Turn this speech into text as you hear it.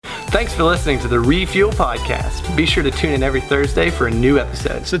Thanks for listening to the Refuel Podcast. Be sure to tune in every Thursday for a new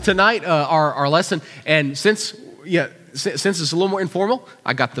episode. So tonight, our lesson, and since it's a little more informal,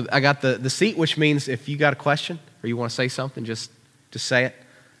 I got the seat, which means if you got a question or you want to say something, just say it,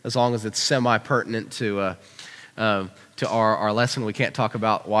 as long as it's semi-pertinent to our lesson. We can't talk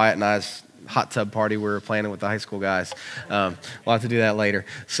about Wyatt and I's hot tub party we were planning with the high school guys. We'll have to do that later.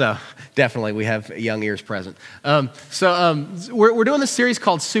 So definitely we have young ears present. We're doing this series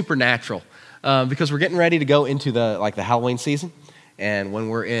called Supernatural because we're getting ready to go into the Halloween season. And when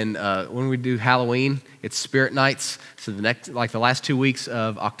we do Halloween, it's Spirit Nights. So the last 2 weeks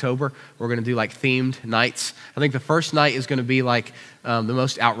of October, we're going to do themed nights. I think the first night is going to be the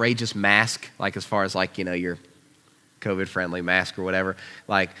most outrageous mask, as far as your COVID-friendly mask or whatever.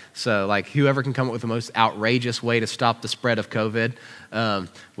 Whoever can come up with the most outrageous way to stop the spread of COVID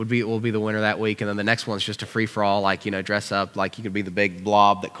will be the winner that week. And then the next one's just a free-for-all, dress up. You could be the big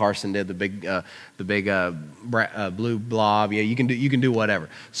blob that Carson did, the big blue blob. Yeah, you can do whatever.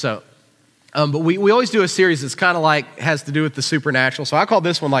 So, but we always do a series that's kind of has to do with the supernatural. So I call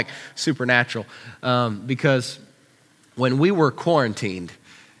this one Supernatural because when we were quarantined,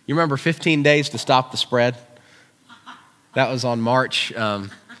 you remember 15 days to stop the spread? That was on March, I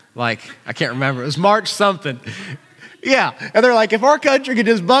can't remember. It was March something. Yeah, and they're if our country could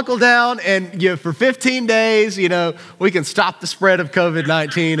just buckle down and for 15 days, we can stop the spread of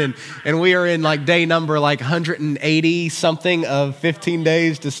COVID-19. And we are in day number 180 something of 15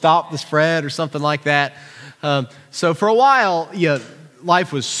 days to stop the spread or something like that. So for a while,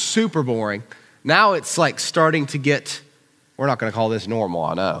 life was super boring. Now it's starting to get, we're not going to call this normal,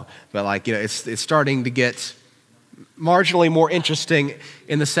 I know, but it's starting to get marginally more interesting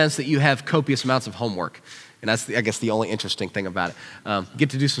in the sense that you have copious amounts of homework. And that's, I guess, the only interesting thing about it.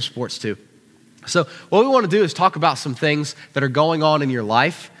 Get to do some sports too. So what we want to do is talk about some things that are going on in your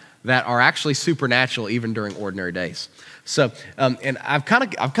life that are actually supernatural even during ordinary days. So, and I've come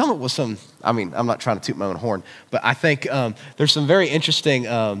up with some, I'm not trying to toot my own horn, but I think there's some very interesting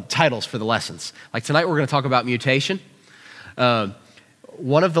titles for the lessons. Tonight we're going to talk about mutation.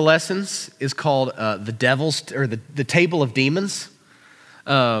 One of the lessons is called the Table of Demons,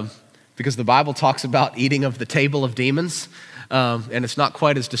 because the Bible talks about eating of the table of demons, and it's not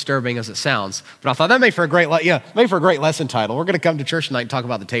quite as disturbing as it sounds. But I thought that made for a great lesson title. We're going to come to church tonight and talk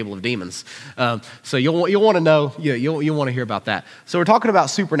about the table of demons. So you'll want to know, you'll want to hear about that. So we're talking about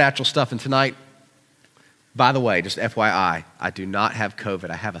supernatural stuff, and tonight, by the way, just FYI, I do not have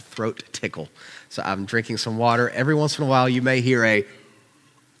COVID. I have a throat tickle, so I'm drinking some water. Every once in a while, you may hear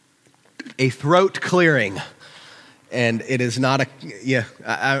a throat clearing, and it is not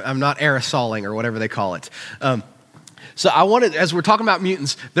I'm not aerosoling or whatever they call it. So I wanted, as we're talking about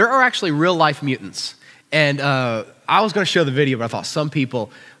mutants, there are actually real life mutants, and I was going to show the video, but I thought some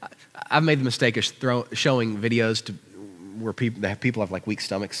people, I've made the mistake of showing videos to where people have weak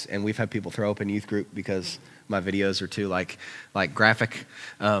stomachs, and we've had people throw up in youth group because my videos are too graphic,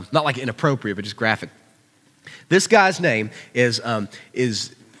 not inappropriate, but just graphic. This guy's name is I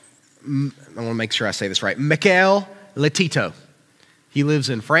want to make sure I say this right, Michael Lotito. He lives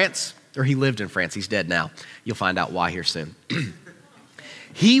in France, or he lived in France. He's dead now. You'll find out why here soon.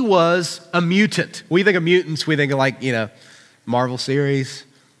 He was a mutant. We think of mutants, we think of Marvel series,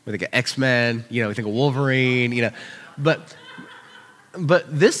 we think of X-Men, we think of Wolverine, But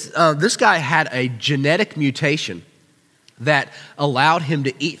this guy had a genetic mutation that allowed him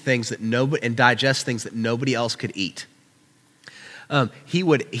to eat things and digest things that nobody else could eat. He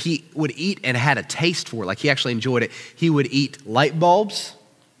would eat and had a taste for, he actually enjoyed it. He would eat light bulbs.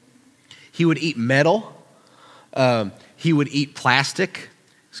 He would eat metal. He would eat plastic.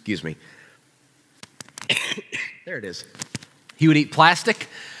 Excuse me. There it is. He would eat plastic.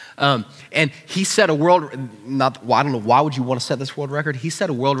 And he set a I don't know, why would you want to set this world record? He set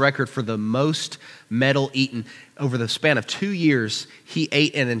a world record for the most metal eaten. Over the span of 2 years, he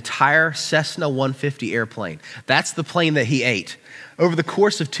ate an entire Cessna 150 airplane. That's the plane that he ate. Over the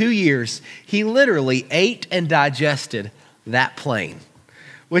course of 2 years, he literally ate and digested that plane.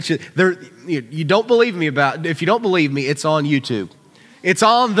 Which you don't believe me about. If you don't believe me, it's on YouTube. It's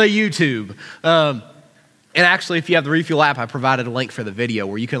on the YouTube. And actually, if you have the Refuel app, I provided a link for the video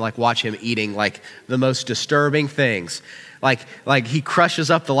where you can watch him eating the most disturbing things. Like he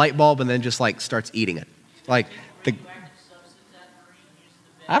crushes up the light bulb and then just starts eating it. I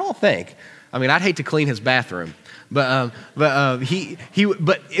don't think. I'd hate to clean his bathroom, but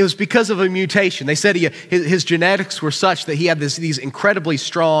it was because of a mutation. They said his genetics were such that he had these incredibly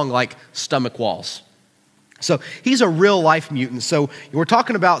strong stomach walls. So he's a real life mutant. So we're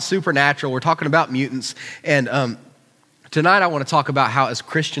talking about supernatural. We're talking about mutants, and Tonight I want to talk about how as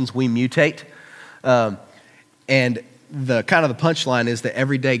Christians we mutate. And the kind of the punchline is that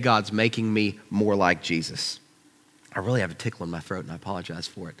every day God's making me more like Jesus. I really have a tickle in my throat and I apologize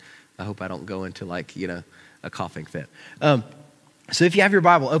for it. I hope I don't go into a coughing fit. So if you have your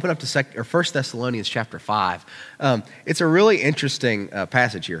Bible, open up to 1 Thessalonians chapter 5. It's a really interesting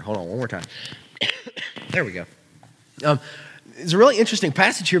passage here. Hold on one more time. There we go. It's a really interesting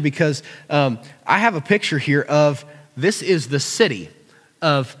passage here because I have a picture here of, this is the city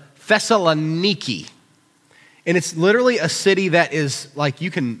of Thessaloniki. And it's literally a city that is like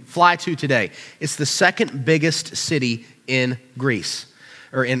you can fly to today. It's the second biggest city in Greece,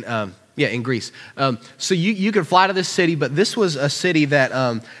 or in Greece. So you can fly to this city, but this was a city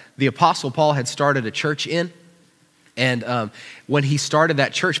that the Apostle Paul had started a church in. And when he started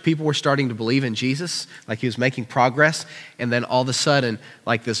that church, people were starting to believe in Jesus, like he was making progress. And then all of a sudden,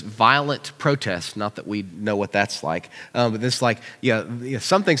 like this violent protest, not that we know what that's like, but this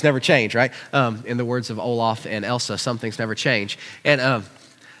some things never change, right? In the words of Olaf and Elsa, some things never change. And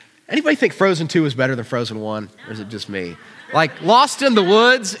anybody think Frozen 2 is better than Frozen 1? Or is it just me? Like Lost in the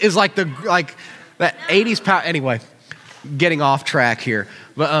Woods is like that 80s power. Anyway, getting off track here.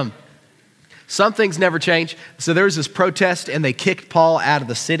 But some things never change. So there was this protest and they kicked Paul out of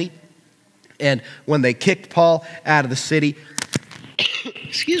the city. And when they kicked Paul out of the city,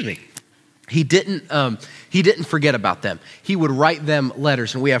 excuse me, he didn't forget about them. He would write them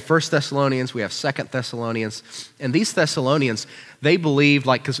letters. And we have 1 Thessalonians, we have 2 Thessalonians. And these Thessalonians, they believed,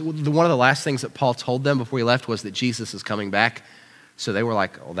 because one of the last things that Paul told them before he left was that Jesus is coming back. So they were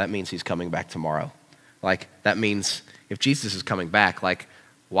like, oh, that means he's coming back tomorrow. Like, that means if Jesus is coming back, like,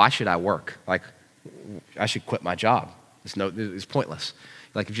 why should I work? Like, I should quit my job. It's pointless.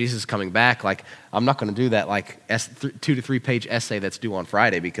 Like, if Jesus is coming back, like, I'm not going to do that, 2 to 3 page essay that's due on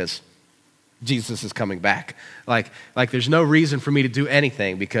Friday because Jesus is coming back. Like there's no reason for me to do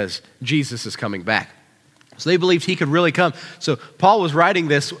anything because Jesus is coming back. So they believed he could really come. So Paul was writing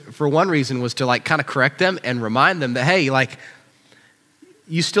this for one reason, was to kind of correct them and remind them that, hey,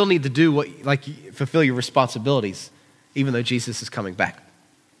 you still need to do fulfill your responsibilities, even though Jesus is coming back.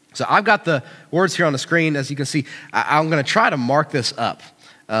 So I've got the words here on the screen. As you can see, I'm going to try to mark this up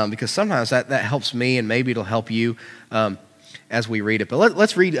because sometimes that helps me and maybe it'll help you as we read it. But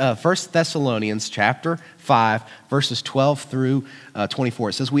let's read 1 Thessalonians chapter 5, verses 12 through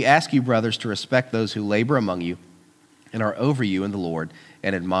 24. It says, "We ask you, brothers, to respect those who labor among you and are over you in the Lord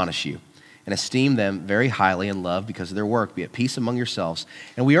and admonish you, and esteem them very highly in love because of their work. Be at peace among yourselves.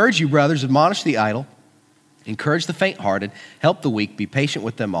 And we urge you, brothers, admonish the idle, encourage the faint-hearted, help the weak, be patient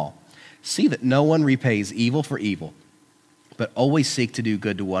with them all. See that no one repays evil for evil, but always seek to do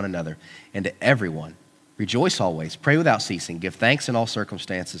good to one another and to everyone. Rejoice always, pray without ceasing, give thanks in all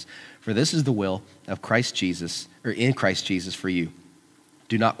circumstances, for this is the will of Christ Jesus, or in Christ Jesus for you.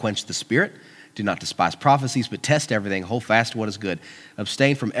 Do not quench the spirit, do not despise prophecies, but test everything, hold fast to what is good.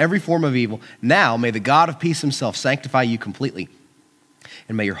 Abstain from every form of evil. Now may the God of peace himself sanctify you completely,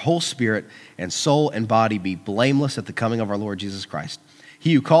 and may your whole spirit and soul and body be blameless at the coming of our Lord Jesus Christ.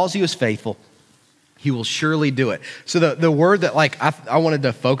 He who calls you is faithful. He will surely do it." So the word that I wanted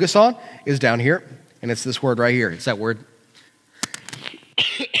to focus on is down here, and it's this word right here. It's that word.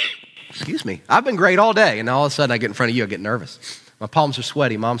 Excuse me. I've been great all day, and all of a sudden I get in front of you, I get nervous. My palms are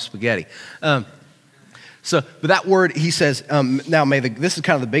sweaty. Mom's spaghetti. But that word, he says, now this is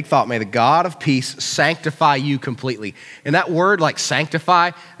kind of the big thought, may the God of peace sanctify you completely. And that word,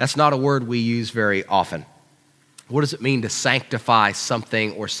 sanctify, that's not a word we use very often. What does it mean to sanctify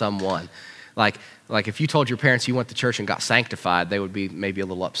something or someone? Like if you told your parents you went to church and got sanctified, they would be maybe a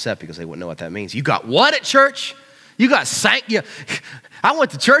little upset because they wouldn't know what that means. You got what at church? You got I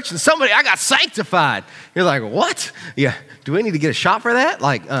went to church and I got sanctified. You're like, what? Yeah. Do we need to get a shot for that?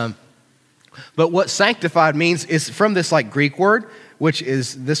 But what sanctified means is from this Greek word, which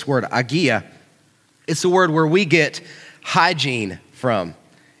is this word agia. It's the word where we get hygiene from.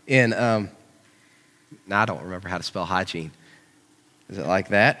 Now I don't remember how to spell hygiene. Is it like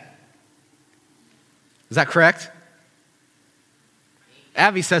that? Is that correct?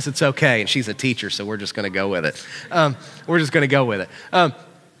 Abby says it's okay, and she's a teacher, so we're just going to go with it.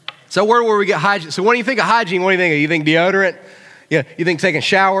 So where we get hygiene. So when you think of hygiene, what do you think of? You think deodorant? Yeah. You think taking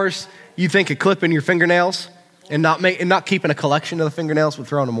showers? You think of clipping your fingernails and not keeping a collection of the fingernails but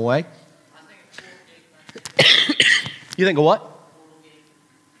throwing them away? You think of what?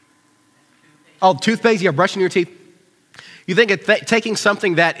 Oh, toothpaste. Yeah, brushing your teeth. You think of taking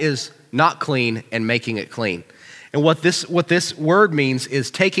something that is not clean and making it clean. And what this word means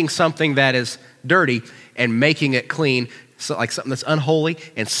is taking something that is dirty and making it clean, so something that's unholy,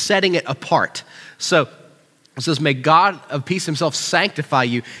 and setting it apart. So It says, may God of peace himself sanctify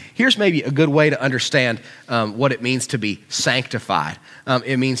you. Here's maybe a good way to understand what it means to be sanctified.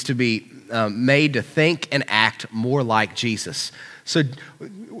 It means to be made to think and act more like Jesus. So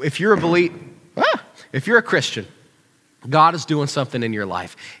if you're a Christian, God is doing something in your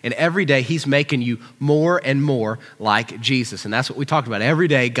life. And every day he's making you more and more like Jesus. And that's what we talked about. Every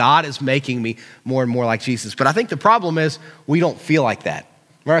day God is making me more and more like Jesus. But I think the problem is we don't feel like that.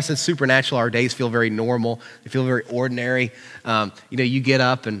 Remember I said supernatural, our days feel very normal. They feel very ordinary. You get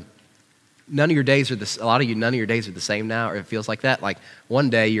up and none of your days are the same now, or it feels like that. Like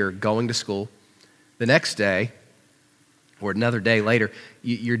one day you're going to school. The next day, or another day later,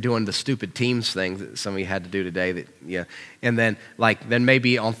 you're doing the stupid Teams thing that some of you had to do today. And then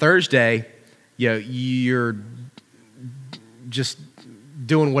maybe on Thursday, you're just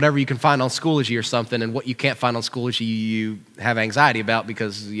doing whatever you can find on Schoology or something, and what you can't find on Schoology you have anxiety about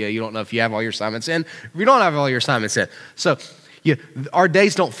because you don't know if you have all your assignments in, if you don't have all your assignments in. So our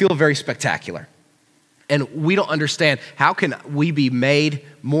days don't feel very spectacular. And we don't understand, how can we be made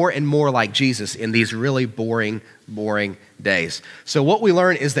more and more like Jesus in these really boring days? So what we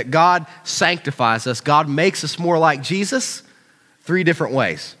learn is that God sanctifies us. God makes us more like Jesus 3 different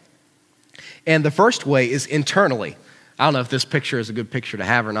ways. And the first way is internally. I don't know if this picture is a good picture to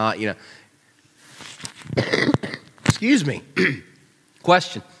have or not. Excuse me.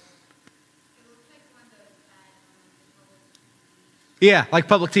 Question. Yeah, like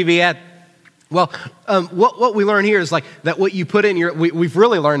public TV ad. Well, what we learn here is that what you put in we've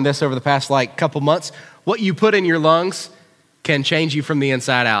really learned this over the past couple months. What you put in your lungs can change you from the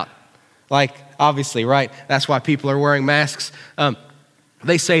inside out. Obviously, right? That's why people are wearing masks.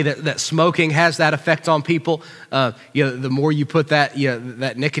 They say that smoking has that effect on people. The more you put that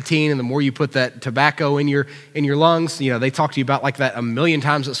nicotine and the more you put that tobacco in your lungs, they talk to you about that a million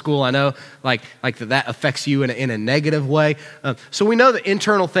times at school. I know, that affects you in a negative way. So we know that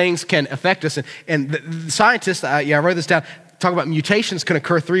internal things can affect us, and the scientists, I wrote this down, talk about mutations can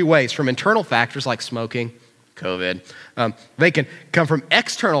occur 3 ways: from internal factors like smoking, COVID. They can come from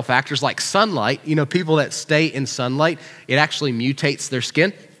external factors like sunlight. People that stay in sunlight, it actually mutates their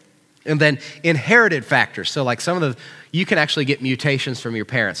skin. And then inherited factors. So you can actually get mutations from your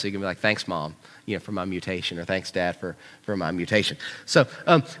parents. So you can be like, thanks, Mom, for my mutation, or thanks, Dad, for my mutation. So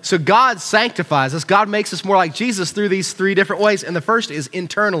God sanctifies us. God makes us more like Jesus through these 3 different ways. And the first is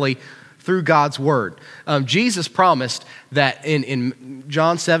internally, through God's word. Jesus promised that in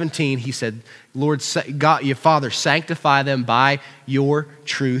John 17, he said, Lord, God, your Father, sanctify them by your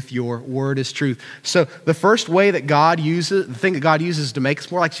truth. Your word is truth. So the first way that the thing that God uses to make us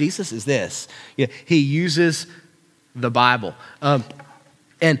more like Jesus is this. He uses the Bible.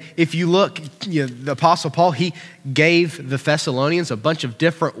 And if you look, the Apostle Paul, he gave the Thessalonians a bunch of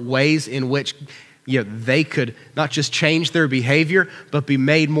different ways in which they could not just change their behavior, but be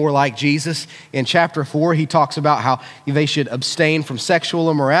made more like Jesus. In chapter 4, he talks about how they should abstain from sexual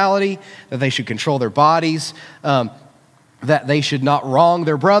immorality, that they should control their bodies, that they should not wrong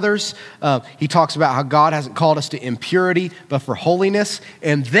their brothers. He talks about how God hasn't called us to impurity, but for holiness.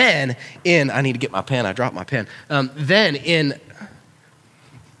 And then I need to get my pen, I dropped my pen. Then in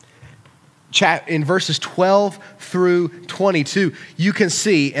verses 12 through 22, you can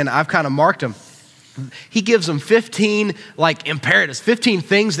see, and I've kind of marked them, he gives them 15 imperatives, 15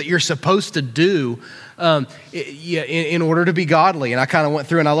 things that you're supposed to do in order to be godly. And I kind of went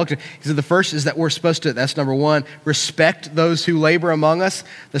through and I looked at, he said the first is that we're supposed to, that's number 1, respect those who labor among us.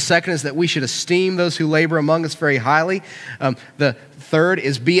 The second is that we should esteem those who labor among us very highly. The third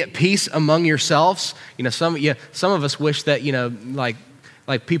is be at peace among yourselves. Some of us wish that,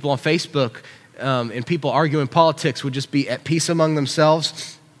 like people on Facebook and people arguing politics would just be at peace among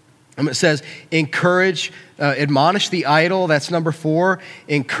themselves. It says, admonish the idle. That's number 4.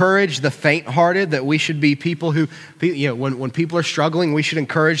 Encourage the faint-hearted, that we should be people who, when people are struggling, we should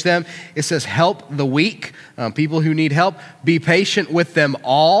encourage them. It says, help the weak, people who need help. Be patient with them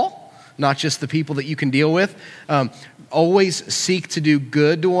all, not just the people that you can deal with. Always seek to do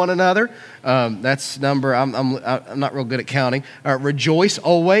good to one another. That's number, I'm not real good at counting. Rejoice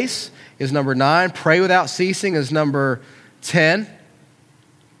always is number 9. Pray without ceasing is number 10.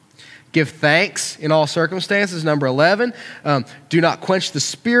 Give thanks in all circumstances, number 11. Do not quench the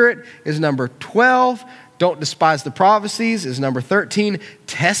spirit is number 12. Don't despise the prophecies is number 13.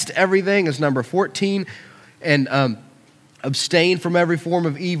 Test everything is number 14. And abstain from every form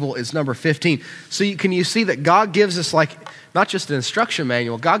of evil is number 15. So you see that God gives us not just an instruction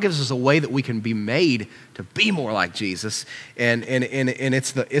manual, God gives us a way that we can be made to be more like Jesus. And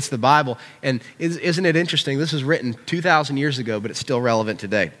it's the Bible. And isn't it interesting? This was written 2,000 years ago, but it's still relevant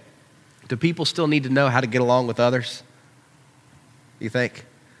today. Do people still need to know how to get along with others? You think?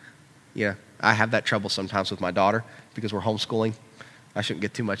 Yeah, I have that trouble sometimes with my daughter because we're homeschooling. I shouldn't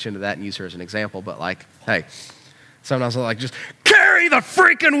get too much into that and use her as an example, but like, hey, sometimes I'm like, just carry the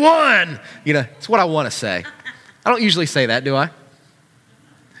freaking one. You know, it's what I want to say. I don't usually say that, do I?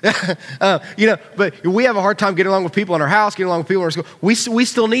 But we have a hard time getting along with people in our house, getting along with people in our school. We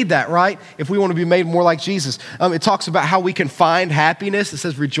still need that, right? If we want to be made more like Jesus. It talks about how we can find happiness. It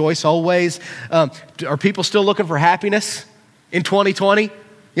says rejoice always. Are people still looking for happiness in 2020?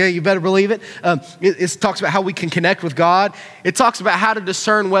 Yeah, you better believe it. It talks about how we can connect with God. It talks about how to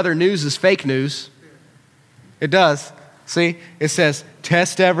discern whether news is fake news. It does. See, it says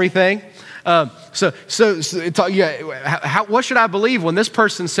test everything. What should I believe when this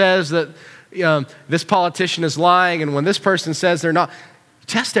person says that this politician is lying and when this person says they're not?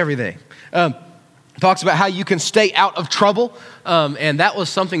 Test everything. Talks about how you can stay out of trouble, and that was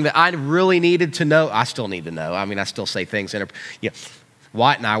something that I really needed to know. I still need to know. I mean, I still say things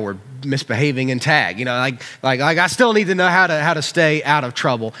Wyatt and I were misbehaving in tag, like I still need to know how to stay out of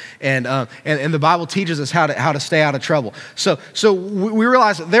trouble, and the Bible teaches us how to stay out of trouble. So we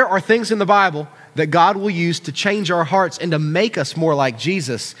realize that there are things in the Bible that God will use to change our hearts and to make us more like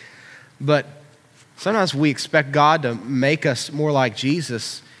Jesus, but sometimes we expect God to make us more like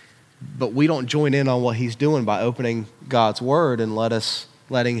Jesus, but we don't join in on what He's doing by opening God's Word and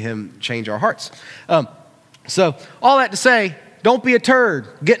letting Him change our hearts. So all that to say, don't be a turd.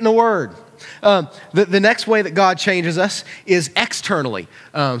 Get in the Word. The next way that God changes us is externally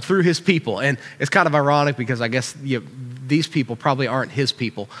through His people. And it's kind of ironic because I guess these people probably aren't His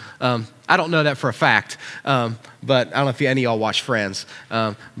people. I don't know that for a fact, but I don't know if any of y'all watch Friends.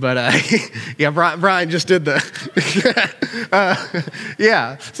 Yeah, Brian just did the,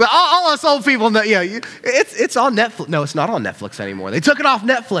 yeah. So all us old people know, yeah, it's on Netflix. No, it's not on Netflix anymore. They took it off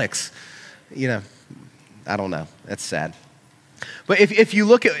Netflix. I don't know. That's sad. But if you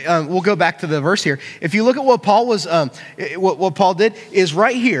look at, we'll go back to the verse here. If you look at what Paul was, what Paul did is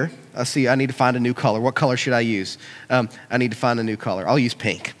right here. I need to find a new color. What color should I use? I need to find a new color. I'll use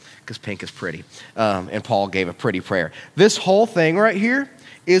pink because pink is pretty. And Paul gave a pretty prayer. This whole thing right here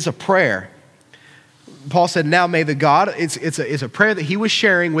is a prayer. Paul said, now may the God, it's a prayer that he was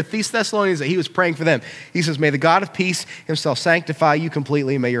sharing with these Thessalonians that he was praying for them. He says, may the God of peace himself sanctify you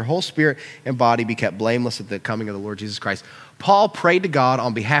completely. May your whole spirit and body be kept blameless at the coming of the Lord Jesus Christ. Paul prayed to God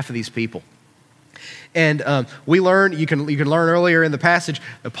on behalf of these people. And we learn, you can learn earlier in the passage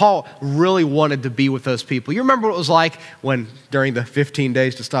that Paul really wanted to be with those people. You remember what it was like when, during the 15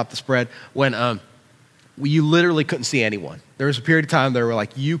 days to stop the spread, when you literally couldn't see anyone. There was a period of time there where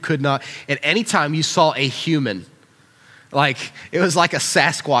you could not, at any time you saw a human, it was like a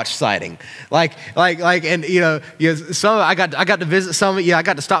Sasquatch sighting. Some I got to visit some of you. I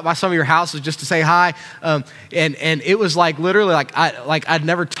got to stop by some of your houses just to say hi. And it was literally I'd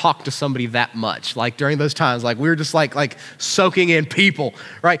never talked to somebody that much. During those times, we were just like soaking in people,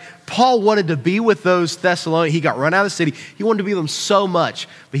 right? Paul wanted to be with those Thessalonians. He got run out of the city. He wanted to be with them so much,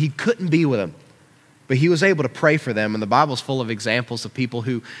 but he couldn't be with them. But he was able to pray for them, and the Bible's full of examples of people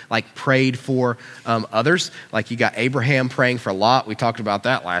who prayed for others. You got Abraham praying for Lot. We talked about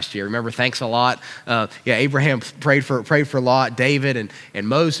that last year. Remember, thanks a lot. Abraham prayed for Lot. David and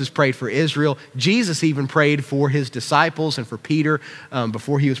Moses prayed for Israel. Jesus even prayed for his disciples and for Peter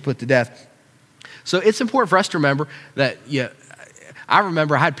before he was put to death. So it's important for us to remember that. I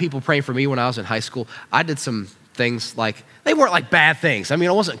remember I had people praying for me when I was in high school. I did some things they weren't bad things. I mean,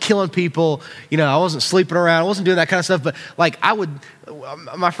 I wasn't killing people. I wasn't sleeping around. I wasn't doing that kind of stuff. But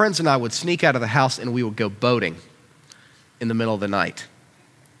my friends and I would sneak out of the house and we would go boating in the middle of the night.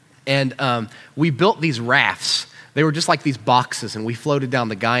 And we built these rafts. They were just like these boxes, and we floated down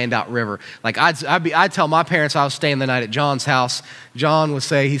the Guyandotte River. I'd tell my parents I was staying the night at John's house. John would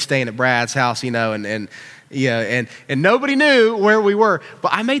say he's staying at Brad's house, and nobody knew where we were.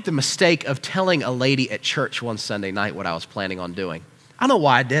 But I made the mistake of telling a lady at church one Sunday night what I was planning on doing. I don't know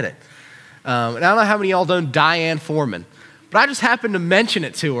why I did it. And I don't know how many of y'all know Diane Foreman. But I just happened to mention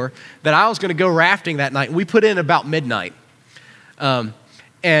it to her that I was going to go rafting that night. We put in about midnight. And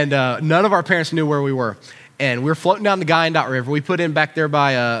none of our parents knew where we were. And we were floating down the Guyandotte River. We put in back there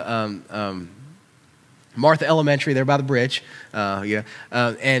by Martha Elementary, there by the bridge,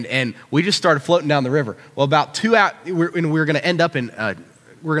 and we just started floating down the river. Well, about 2 hours, we were going to end up we're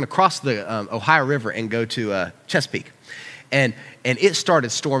going to cross the Ohio River and go to Chesapeake, and it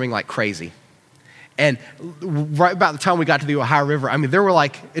started storming like crazy, And right about the time we got to the Ohio River, I mean, there were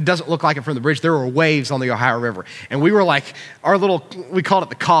like, it doesn't look like it from the bridge, there were waves on the Ohio River. And we were like, we called it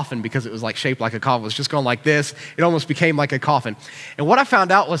the coffin because it was like shaped like a coffin. It was just going like this. It almost became like a coffin. And what I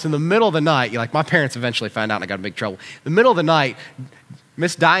found out was in the middle of the night, like my parents eventually found out and I got in big trouble. In the middle of the night,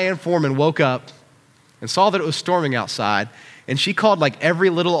 Miss Diane Foreman woke up and saw that it was storming outside. And she called like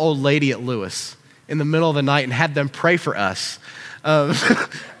every little old lady at Lewis in the middle of the night and had them pray for us.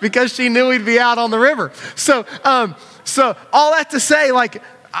 Because she knew we'd be out on the river. So all that to say, like,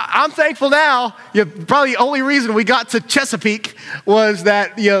 I'm thankful now. Probably the only reason we got to Chesapeake was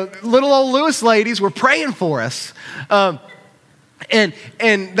that, little old Lewis ladies were praying for us. And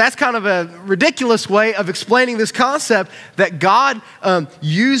that's kind of a ridiculous way of explaining this concept that God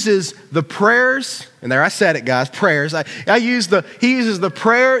uses the prayers, and there I said it, guys, prayers. He uses the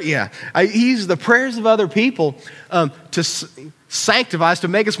prayers of other people to sanctify us, to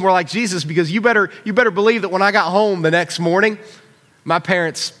make us more like Jesus, because you better believe that when I got home the next morning, my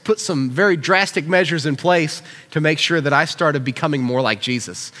parents put some very drastic measures in place to make sure that I started becoming more like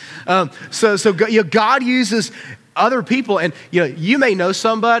Jesus. So God uses other people, and you may know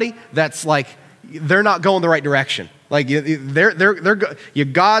somebody that's like, they're not going the right direction. Like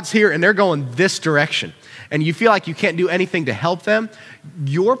God's here and they're going this direction. And you feel like you can't do anything to help them.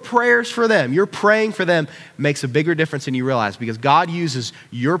 Your prayers for them, your praying for them makes a bigger difference than you realize, because God uses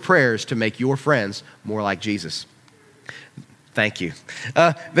your prayers to make your friends more like Jesus. Thank you.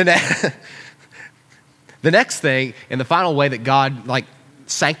 The next thing, and the final way that God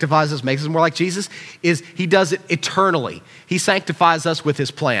sanctifies us, makes us more like Jesus, is he does it eternally. He sanctifies us with his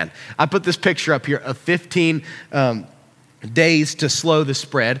plan. I put this picture up here of 15 days to slow the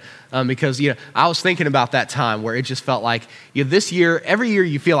spread, because I was thinking about that time where it just felt like this year, every year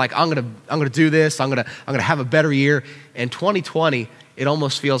you feel like I'm gonna do this, I'm gonna have a better year. And 2020, it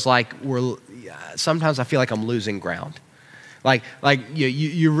almost feels like sometimes I feel like I'm losing ground. Like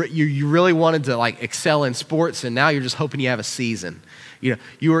you really wanted to excel in sports, and now you're just hoping you have a season. You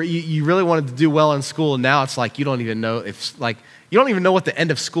really wanted to do well in school, and now it's like you don't even know what the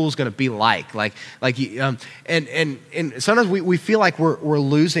end of school is going to be like. And sometimes we feel like we're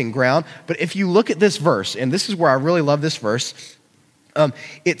losing ground. But if you look at this verse, and this is where I really love this verse,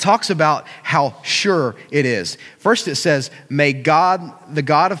 it talks about how sure it is. First, it says, "May God, the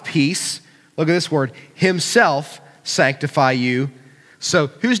God of peace," look at this word, "himself sanctify you." So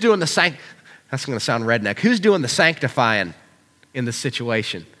who's doing that's going to sound redneck. Who's doing the sanctifying in this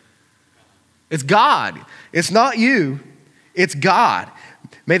situation? It's God. It's not you. It's God.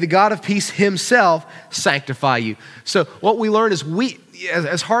 May the God of peace himself sanctify you. So what we learn is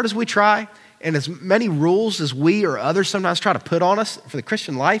as hard as we try, and as many rules as we or others sometimes try to put on us for the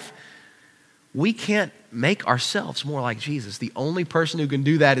Christian life, we can't make ourselves more like Jesus. The only person who can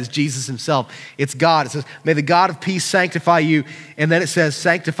do that is Jesus himself. It's God. It says, "May the God of peace sanctify you." And then it says,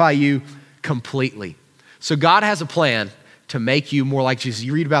 "sanctify you completely." So God has a plan to make you more like Jesus.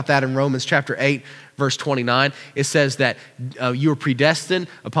 You read about that in Romans chapter 8, verse 29. It says that you were predestined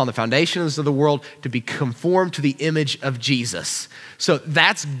upon the foundations of the world to be conformed to the image of Jesus. So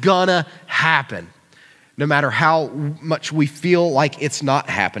that's gonna happen, no matter how much we feel like it's not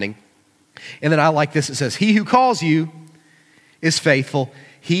happening. And then I like this. It says, "He who calls you is faithful.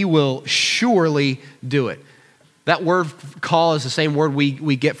 He will surely do it." That word call is the same word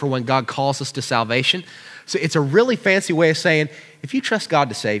we get for when God calls us to salvation. So it's a really fancy way of saying, if you trust God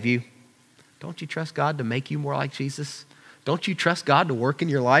to save you, don't you trust God to make you more like Jesus? Don't you trust God to work in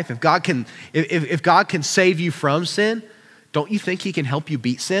your life? If God can save you from sin, don't you think he can help you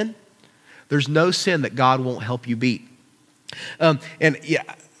beat sin? There's no sin that God won't help you beat.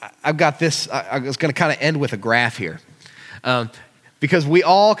 I've got this. I was going to kind of end with a graph here, because we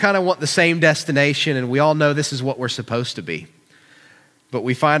all kind of want the same destination, and we all know this is what we're supposed to be. But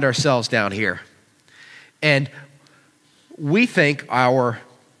we find ourselves down here. And we think our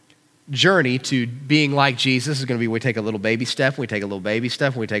journey to being like Jesus is going to be, we take a little baby step, we take a little baby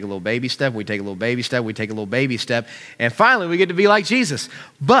step, we take a little baby step, we take a little baby step, we take a little baby step, and finally we get to be like Jesus.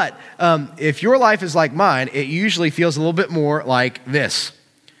 But if your life is like mine, it usually feels a little bit more like this.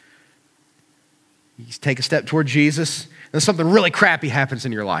 You take a step toward Jesus, and something really crappy happens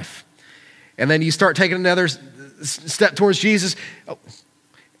in your life. And then you start taking another step towards Jesus,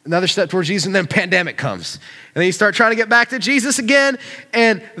 another step towards Jesus, and then pandemic comes. And then you start trying to get back to Jesus again,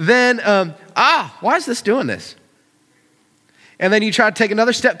 and then, why is this doing this? and then you try to take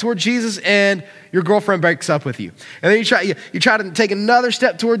another step toward Jesus and your girlfriend breaks up with you. And then you try to take another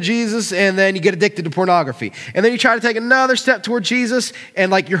step toward Jesus and then you get addicted to pornography. And then you try to take another step toward Jesus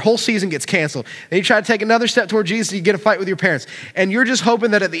and like your whole season gets canceled. And you try to take another step toward Jesus and you get a fight with your parents. And you're just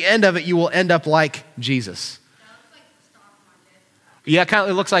hoping that at the end of it, you will end up like Jesus. Yeah,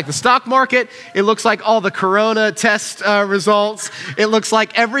 it looks like the stock market. It looks like all the corona test results. It looks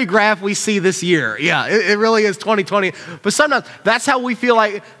like every graph we see this year. Yeah, it really is 2020. But sometimes that's how we feel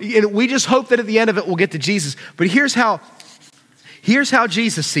like, we just hope that at the end of it we'll get to Jesus. But here's how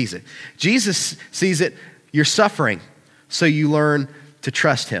Jesus sees it. Jesus sees it, you're suffering, so you learn to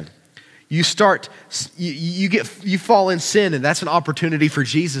trust him. You fall in sin, and that's an opportunity for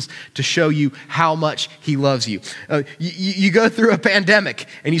Jesus to show you how much he loves you. You go through a pandemic,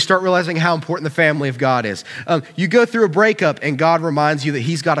 and you start realizing how important the family of God is. You go through a breakup, and God reminds you that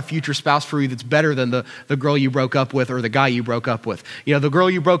he's got a future spouse for you that's better than the girl you broke up with or the guy you broke up with. You know, the girl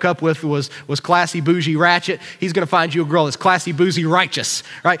you broke up with was classy, bougie, ratchet. He's going to find you a girl that's classy, bougie, righteous,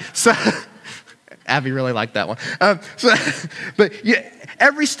 right? So Abby really liked that one. But yeah,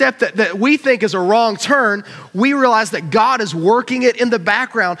 every step that we think is a wrong turn, we realize that God is working it in the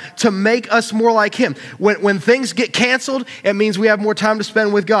background to make us more like him. When things get canceled, it means we have more time to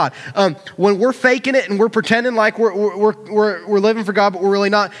spend with God. When we're faking it and we're pretending like we're living for God, but we're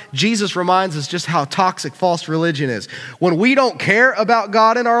really not, Jesus reminds us just how toxic false religion is. When we don't care about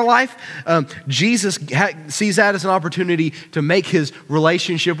God in our life, Jesus sees that as an opportunity to make his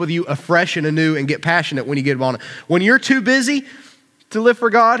relationship with you afresh and anew and get passionate when you get on it. When you're too busy to live for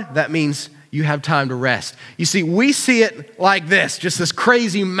God, that means you have time to rest. You see, we see it like this, just this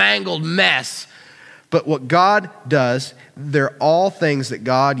crazy mangled mess. But what God does, they're all things that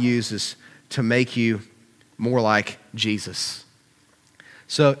God uses to make you more like Jesus.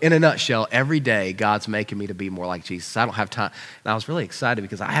 So in a nutshell, every day God's making me to be more like Jesus. I don't have time. And I was really excited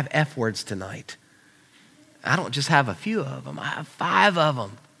because I have F words tonight. I don't just have a few of them. I have 5 of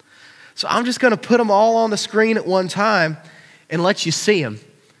them. So I'm just going to put them all on the screen at one time and let you see them.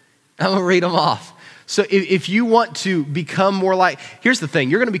 I'm going to read them off. So if you want to become more like, here's the thing,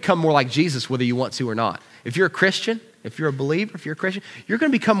 you're going to become more like Jesus whether you want to or not. If you're a Christian, if you're a believer, if you're a Christian, you're going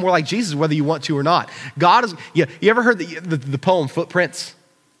to become more like Jesus whether you want to or not. God is, you ever heard the poem Footprints?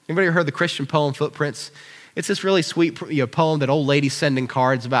 Anybody ever heard the Christian poem Footprints? It's this really sweet poem that old ladies send in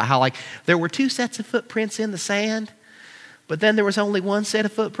cards about how like there were 2 sets of footprints in the sand, but then there was only 1 set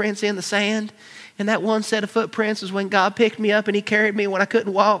of footprints in the sand. And that 1 set of footprints was when God picked me up and he carried me when I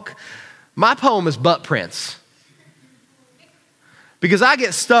couldn't walk. My poem is butt prints. Because I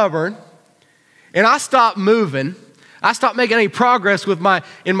get stubborn and I stop moving. I stop making any progress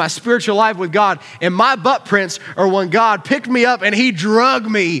in my spiritual life with God. And my butt prints are when God picked me up and he drug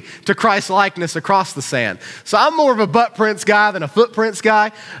me to Christ's likeness across the sand. So I'm more of a butt prints guy than a footprints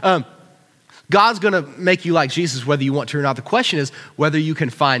guy. God's going to make you like Jesus whether you want to or not. The question is whether you can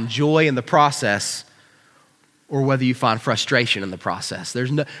find joy in the process or whether you find frustration in the process.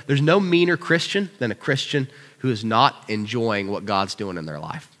 There's no meaner Christian than a Christian who is not enjoying what God's doing in their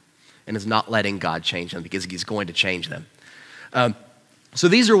life and is not letting God change them because he's going to change them. So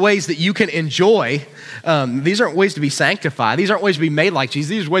these are ways that you can enjoy. These aren't ways to be sanctified. These aren't ways to be made like Jesus.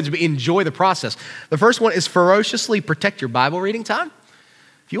 These are ways to enjoy the process. The first one is ferociously protect your Bible reading time.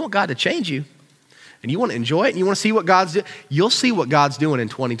 If you want God to change you, and you want to enjoy it, and you want to see what God's doing, you'll see what God's doing in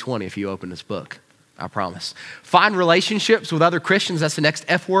 2020 if you open this book. I promise. Find relationships with other Christians. That's the next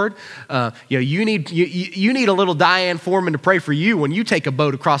F word. You need a little Diane Foreman to pray for you when you take a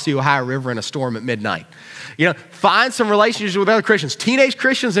boat across the Ohio River in a storm at midnight. Find some relationships with other Christians, teenage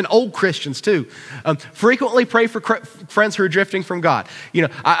Christians and old Christians too. Frequently pray for friends who are drifting from God.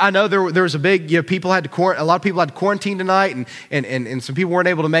 I know there was a big, a lot of people had to quarantine tonight and some people weren't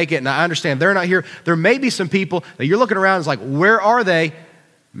able to make it. And I understand they're not here. There may be some people that you're looking around and it's like, where are they?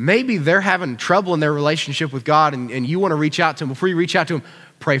 Maybe they're having trouble in their relationship with God and you want to reach out to them. Before you reach out to them,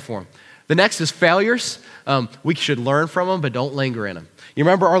 pray for them. The next is failures. We should learn from them, but don't linger in them. You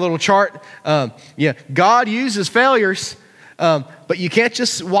remember our little chart? God uses failures, but you can't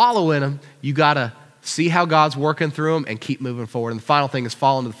just wallow in them. You got to see how God's working through them and keep moving forward. And the final thing is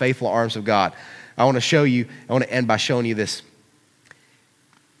fall into the faithful arms of God. I want to end by showing you this.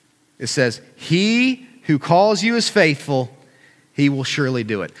 It says, he who calls you is faithful, he will surely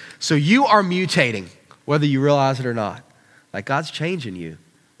do it. So you are mutating, whether you realize it or not. Like God's changing you,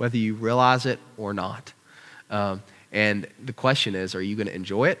 whether you realize it or not. And the question is, are you going to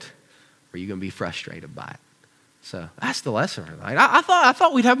enjoy it or are you going to be frustrated by it? So that's the lesson for tonight. I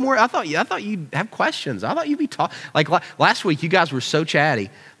thought we'd have more. I thought you'd have questions. I thought you'd be talking. Like last week, you guys were so chatty.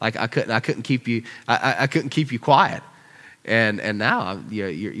 Like I couldn't keep you. I couldn't keep you quiet. And now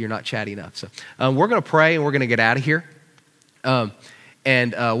you're not chatty enough. So we're going to pray and we're going to get out of here.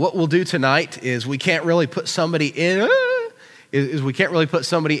 And what we'll do tonight is we can't really put somebody in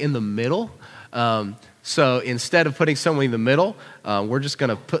the middle. So instead of putting somebody in the middle, we're just going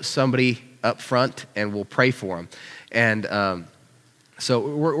to put somebody up front and we'll pray for them. And so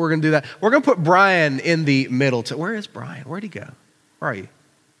we're going to do that. We're going to put Brian in the middle. Where is Brian? Where'd he go? Where are you?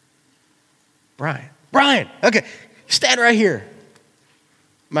 Brian. Okay. Stand right here.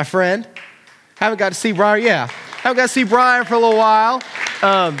 My friend. Haven't got to see Brian. Yeah. Haven't got to see Brian for a little while.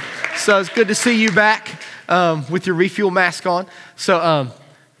 So it's good to see you back with your refuel mask on. So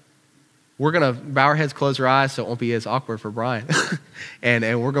we're going to bow our heads, close our eyes so it won't be as awkward for Brian. and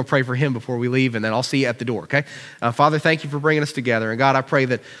we're going to pray for him before we leave, and then I'll see you at the door, okay? Father, thank you for bringing us together. And God, I pray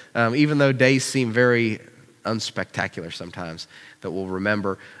that even though days seem very unspectacular sometimes, that we'll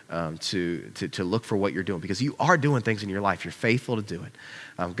remember to look for what you're doing, because you are doing things in your life. You're faithful to do it.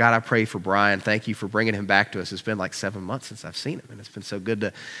 God, I pray for Brian. Thank you for bringing him back to us. It's been like 7 months since I've seen him, and it's been so good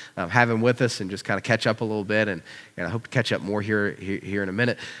to have him with us and just kind of catch up a little bit, and I hope to catch up more here in a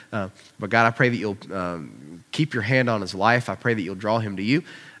minute. But God, I pray that you'll keep your hand on his life. I pray that you'll draw him to you.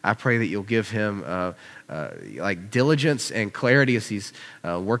 I pray that you'll give him like diligence and clarity as he's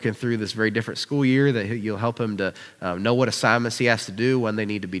working through this very different school year, that you'll help him to know what assignments he has to do, when they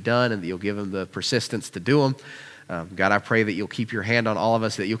need to be done, and that you'll give him the persistence to do them. God, I pray that you'll keep your hand on all of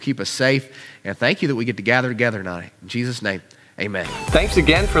us, that you'll keep us safe, and thank you that we get to gather together tonight. In Jesus' name, amen. Thanks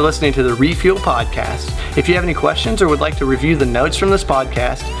again for listening to the Refuel Podcast. If you have any questions or would like to review the notes from this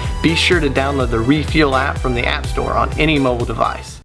podcast, be sure to download the Refuel app from the App Store on any mobile device.